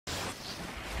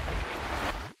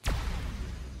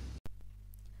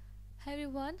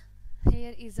everyone,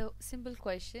 here is a simple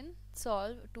question.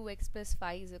 Solve 2x plus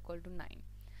 5 is equal to 9.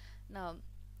 Now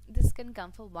this can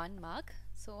come for 1 mark.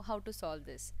 So how to solve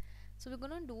this? So we're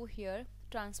going to do here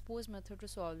transpose method to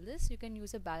solve this. You can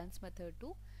use a balance method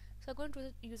too. So I'm going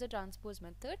to use a transpose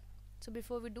method. So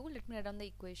before we do, let me write down the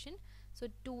equation. So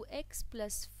 2x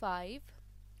plus 5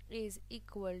 is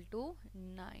equal to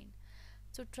 9.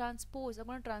 So transpose, I'm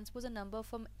going to transpose a number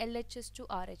from LHS to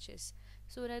RHS.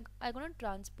 So I'm going to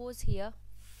transpose here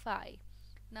 5.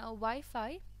 Now why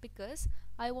 5? Because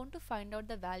I want to find out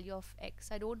the value of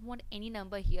x. I don't want any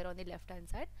number here on the left hand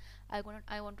side. I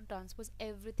want to transpose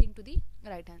everything to the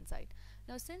right hand side.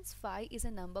 Now since 5 is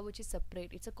a number which is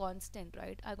separate, it's a constant,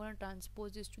 right? I'm going to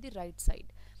transpose this to the right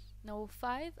side. Now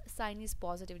 5 sign is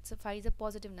positive. 5 is a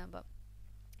positive number.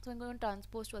 So I'm going to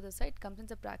transpose to other side, comes in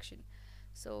subtraction.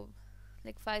 So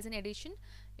like 5 is an addition.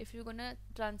 If you're gonna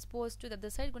transpose to the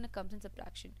other side, gonna come in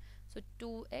subtraction. So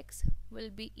 2x will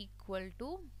be equal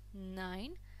to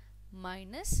 9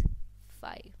 minus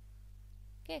 5.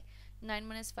 Okay, 9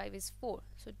 minus 5 is 4.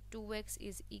 So 2x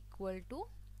is equal to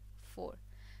 4.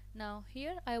 Now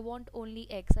here I want only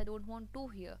x, I don't want 2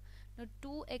 here. Now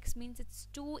 2x means it's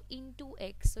 2 into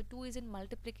x, so 2 is in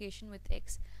multiplication with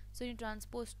x. So you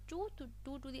transpose 2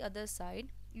 to the other side,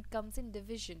 it comes in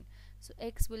division. So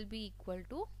x will be equal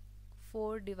to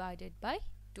 4 divided by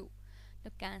 2.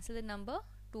 Now cancel the number,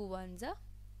 2 1s are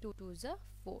 2 2s are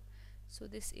 4. So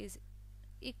this is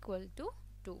equal to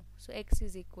 2. So x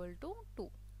is equal to 2.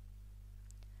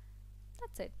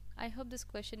 That's it. I hope this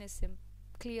question is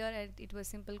clear and it was a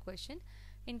simple question.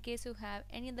 In case you have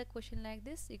any other question like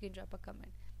this, you can drop a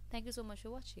comment. Thank you so much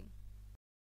for watching.